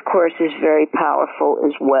 Fear, of course, is very powerful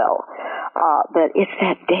as well. But it's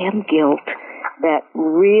that damn guilt that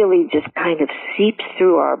really just kind of seeps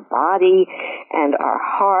through our body and our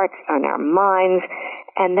hearts and our minds.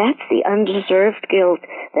 And that's the undeserved guilt.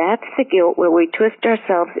 That's the guilt where we twist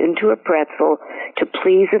ourselves into a pretzel to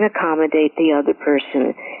please and accommodate the other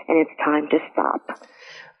person. And it's time to stop.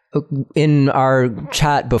 In our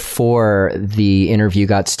chat before the interview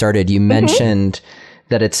got started, you mentioned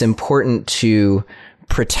that it's important to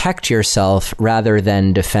protect yourself rather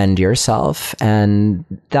than defend yourself. And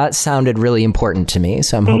that sounded really important to me.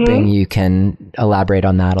 So I'm hoping you can elaborate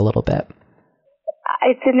on that a little bit.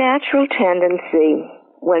 It's a natural tendency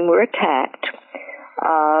when we're attacked,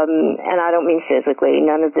 and I don't mean physically,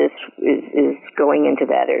 none of this is going into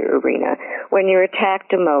that arena. When you're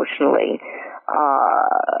attacked emotionally,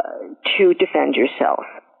 to defend yourself,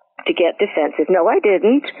 to get defensive. No, I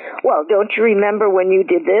didn't. Well, don't you remember when you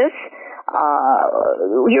did this?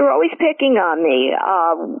 You're always picking on me.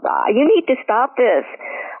 You need to stop this.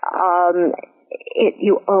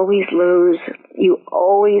 You always lose. You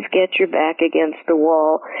always get your back against the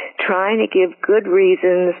wall, trying to give good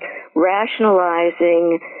reasons.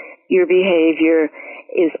 Rationalizing your behavior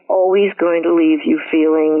is always going to leave you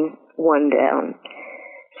feeling one down.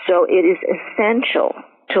 So it is essential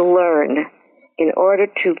to learn, in order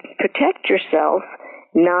to protect yourself,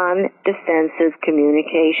 non-defensive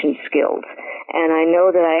communication skills. And I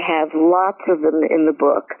know that I have lots of them in the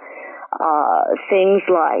book. Things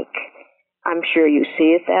like, I'm sure you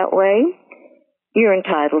see it that way. You're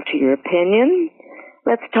entitled to your opinion.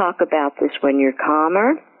 Let's talk about this when you're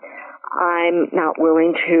calmer. I'm not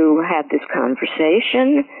willing to have this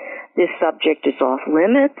conversation. This subject is off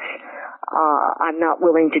limits. I'm not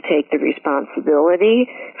willing to take the responsibility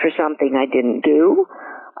for something I didn't do.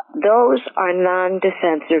 Those are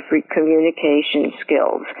non-defensive communication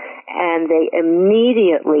skills, and they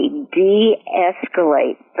immediately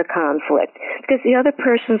de-escalate the conflict because the other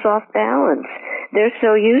person's off balance. They're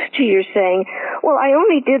so used to you saying, well, I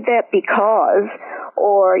only did that because,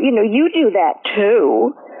 or, you do that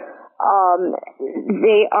too.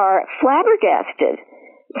 They are flabbergasted.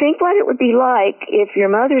 Think what it would be like if your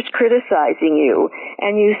mother's criticizing you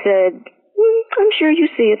and you said, I'm sure you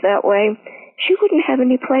see it that way. She wouldn't have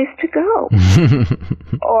any place to go.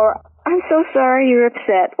 Or, I'm so sorry you're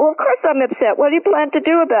upset. Well, of course I'm upset. What do you plan to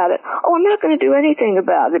do about it? Oh, I'm not going to do anything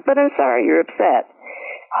about it, but I'm sorry you're upset.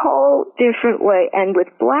 Whole different way. And with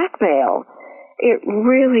blackmail, it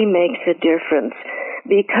really makes a difference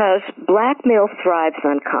because blackmail thrives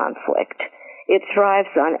on conflict. It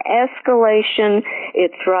thrives on escalation.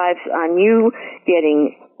 It thrives on you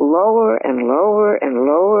getting lower and lower and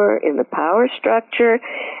lower in the power structure.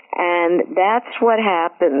 And that's what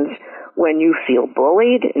happens when you feel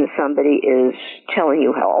bullied and somebody is telling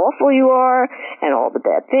you how awful you are and all the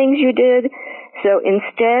bad things you did. So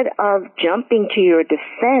instead of jumping to your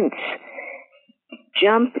defense,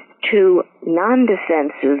 jump to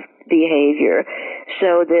non-defensive behavior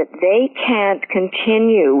so that they can't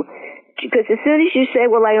continue. Because as soon as you say,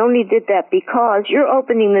 well, I only did that because, you're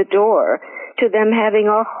opening the door to them having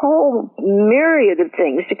a whole myriad of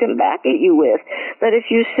things to come back at you with. But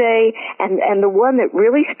if you say, and the one that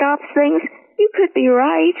really stops things, you could be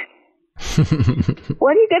right.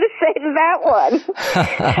 What are you going to say to that one?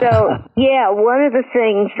 So, yeah, one of the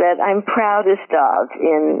things that I'm proudest of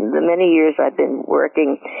in the many years I've been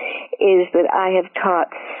working is that I have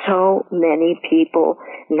taught so many people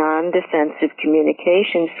non-defensive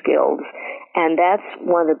communication skills, and that's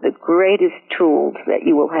one of the greatest tools that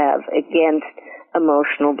you will have against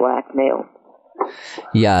emotional blackmail.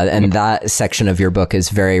 Yeah, and that section of your book is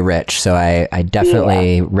very rich, so I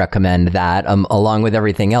definitely recommend that, along with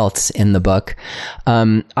everything else in the book.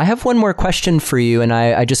 I have one more question for you, and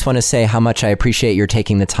I just want to say how much I appreciate your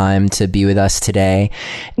taking the time to be with us today.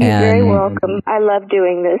 You're very welcome. I love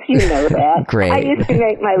doing this. You know that. Great. I used to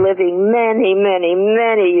make my living many, many,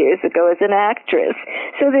 many years ago as an actress.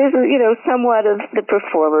 So there's, somewhat of the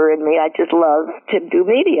performer in me. I just love to do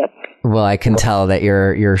media. Well, I can tell that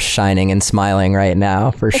you're shining and smiling right now,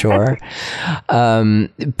 for sure.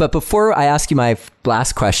 But before I ask you my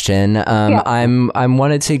last question, I'm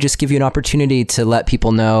wanted to just give you an opportunity to let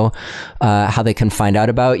people know how they can find out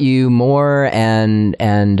about you more, and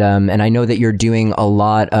I know that you're doing a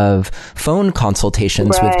lot of phone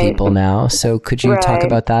consultations with people now. So could you talk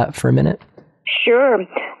about that for a minute? Sure.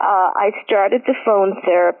 I started the phone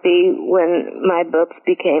therapy when my books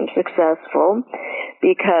became successful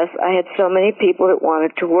because I had so many people that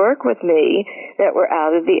wanted to work with me that were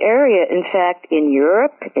out of the area. In fact, in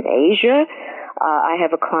Europe, in Asia, I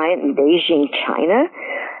have a client in Beijing, China.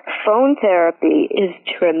 Phone therapy is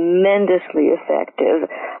tremendously effective.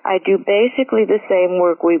 I do basically the same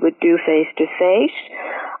work we would do face-to-face.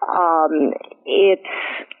 It's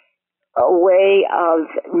a way of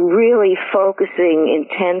really focusing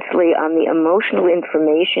intensely on the emotional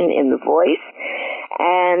information in the voice.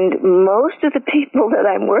 And most of the people that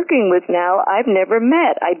I'm working with now, I've never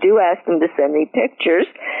met. I do ask them to send me pictures,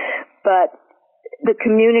 but the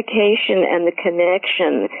communication and the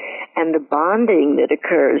connection and the bonding that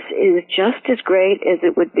occurs is just as great as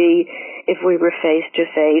it would be if we were face to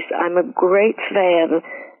face. I'm a great fan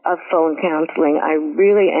of phone counseling. I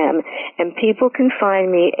really am. And people can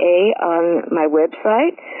find me, on my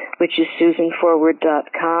website, which is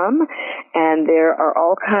susanforward.com, and there are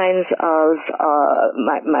all kinds of,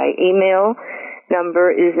 my email number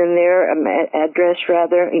is in there, address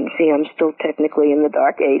rather. You can see I'm still technically in the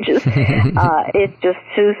dark ages. It's just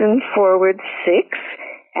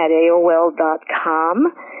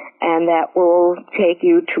susanforward6@AOL.com. And that will take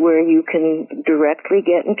you to where you can directly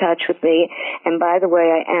get in touch with me. And by the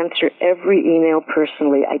way, I answer every email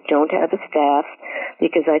personally. I don't have a staff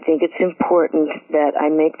because I think it's important that I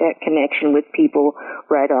make that connection with people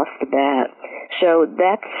right off the bat. So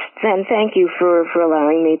and thank you for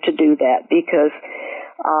allowing me to do that because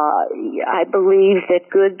I believe that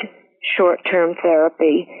good short-term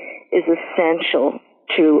therapy is essential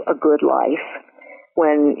to a good life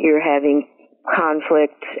when you're having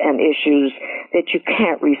conflicts and issues that you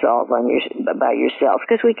can't resolve by yourself,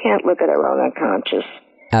 because we can't look at our own unconscious.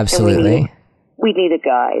 Absolutely. We need a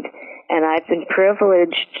guide. And I've been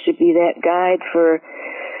privileged to be that guide for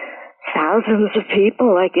thousands of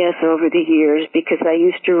people, I guess, over the years, because I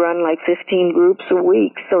used to run like 15 groups a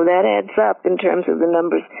week. So that adds up in terms of the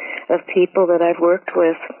numbers of people that I've worked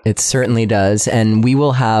with. It certainly does. And we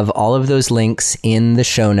will have all of those links in the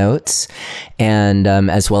show notes, and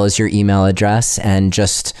as well as your email address. And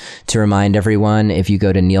just to remind everyone, if you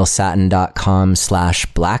go to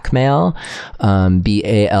neilsattin.com/blackmail,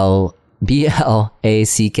 BLACKMAIL,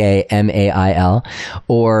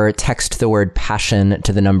 or text the word passion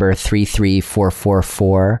to the number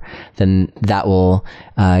 33444, then that will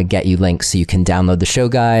get you links so you can download the show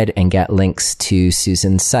guide and get links to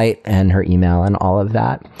Susan's site and her email and all of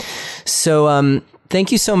that. So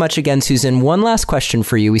thank you so much again, Susan. One last question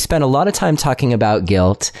for you. We spent a lot of time talking about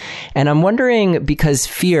guilt, and I'm wondering, because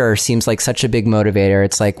fear seems like such a big motivator,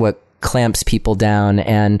 it's like what clamps people down,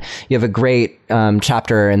 and you have a great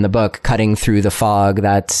chapter in the book, Cutting Through the Fog,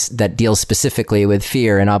 that deals specifically with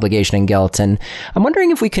fear and obligation and guilt. And I'm wondering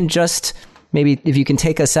if we can just, maybe if you can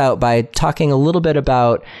take us out by talking a little bit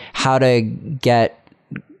about how to get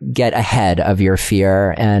ahead of your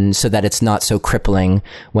fear, and so that it's not so crippling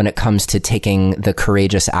when it comes to taking the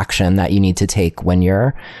courageous action that you need to take when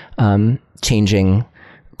you're changing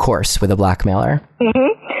course with a blackmailer.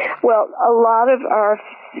 Mm-hmm. Well, a lot of our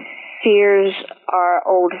fears are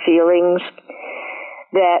old feelings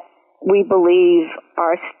that we believe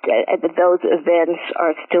those events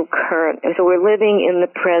are still current. And so we're living in the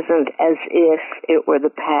present as if it were the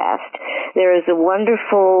past. There is a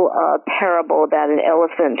wonderful parable about an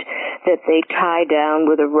elephant that they tie down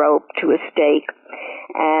with a rope to a stake.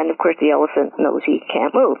 And, of course, the elephant knows he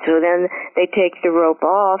can't move. So then they take the rope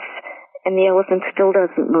off, and the elephant still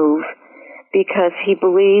doesn't move, because he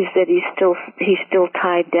believes that he's still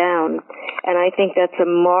tied down. And I think that's a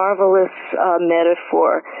marvelous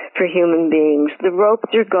metaphor for human beings. The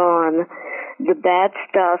ropes are gone. The bad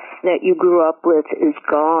stuff that you grew up with is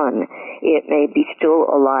gone. It may be still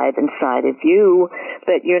alive inside of you,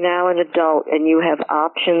 but you're now an adult and you have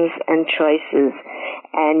options and choices,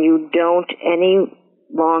 and you don't any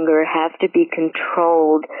longer have to be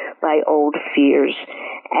controlled by old fears.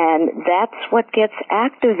 And that's what gets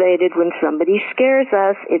activated when somebody scares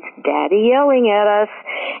us. It's daddy yelling at us,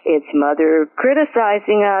 it's mother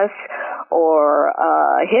criticizing us or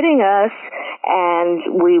hitting us,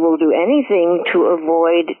 and we will do anything to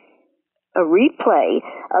avoid a replay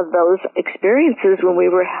of those experiences when we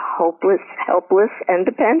were hopeless, helpless, and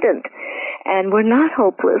dependent. And we're not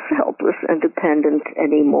hopeless, helpless, and dependent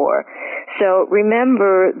anymore. So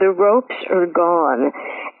remember, the ropes are gone.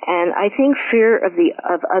 And I think fear of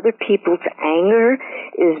other people's anger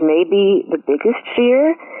is maybe the biggest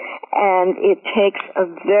fear. And it takes a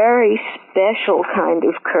very special kind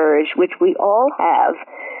of courage, which we all have,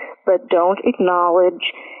 but don't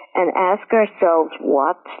acknowledge, and ask ourselves,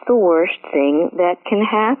 what's the worst thing that can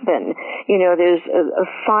happen? You know, there's a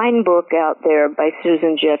fine book out there by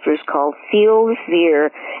Susan Jeffers called Feel the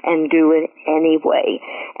Fear and Do It Anyway.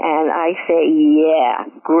 And I say, yeah,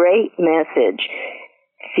 great message.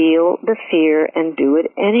 Feel the fear and do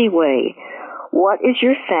it anyway. What is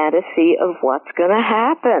your fantasy of what's going to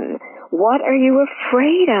happen? What are you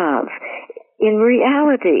afraid of in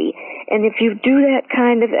reality? And if you do that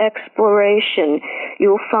kind of exploration,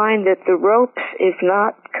 you'll find that the ropes, if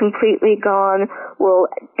not completely gone, will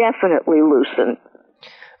definitely loosen.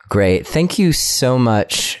 Great. Thank you so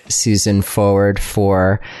much, Susan Forward,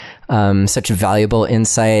 for such valuable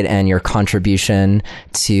insight and your contribution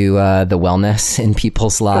to the wellness in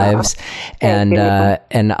people's lives. And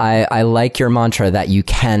I like your mantra that you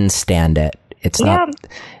can stand it. It's not.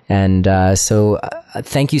 And so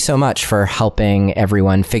thank you so much for helping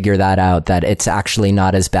everyone figure that out, that it's actually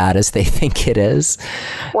not as bad as they think it is.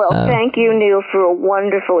 Well, thank you, Neil, for a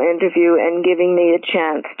wonderful interview and giving me a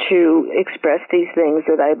chance to express these things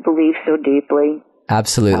that I believe so deeply.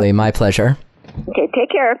 Absolutely. My pleasure. Okay, take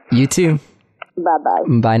care. You too. Bye-bye.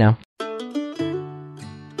 Bye now.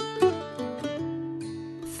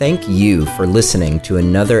 Thank you for listening to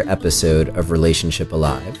another episode of Relationship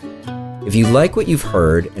Alive. If you like what you've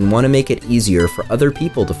heard and want to make it easier for other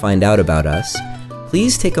people to find out about us,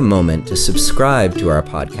 please take a moment to subscribe to our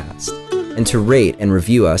podcast and to rate and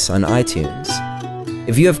review us on iTunes.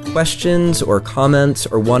 If you have questions or comments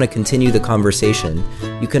or want to continue the conversation,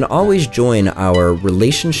 you can always join our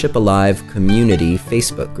Relationship Alive community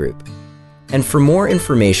Facebook group. And for more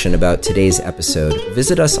information about today's episode,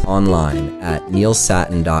 visit us online at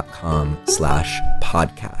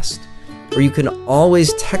neilsattin.com/podcast. Or you can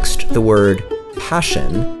always text the word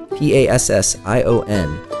PASSION,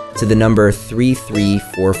 PASSION, to the number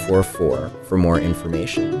 33444 for more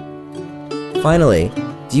information. Finally,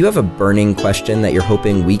 do you have a burning question that you're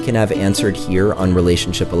hoping we can have answered here on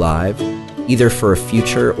Relationship Alive, either for a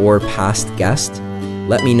future or past guest?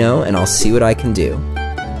 Let me know and I'll see what I can do.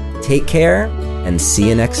 Take care and see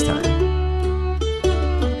you next time.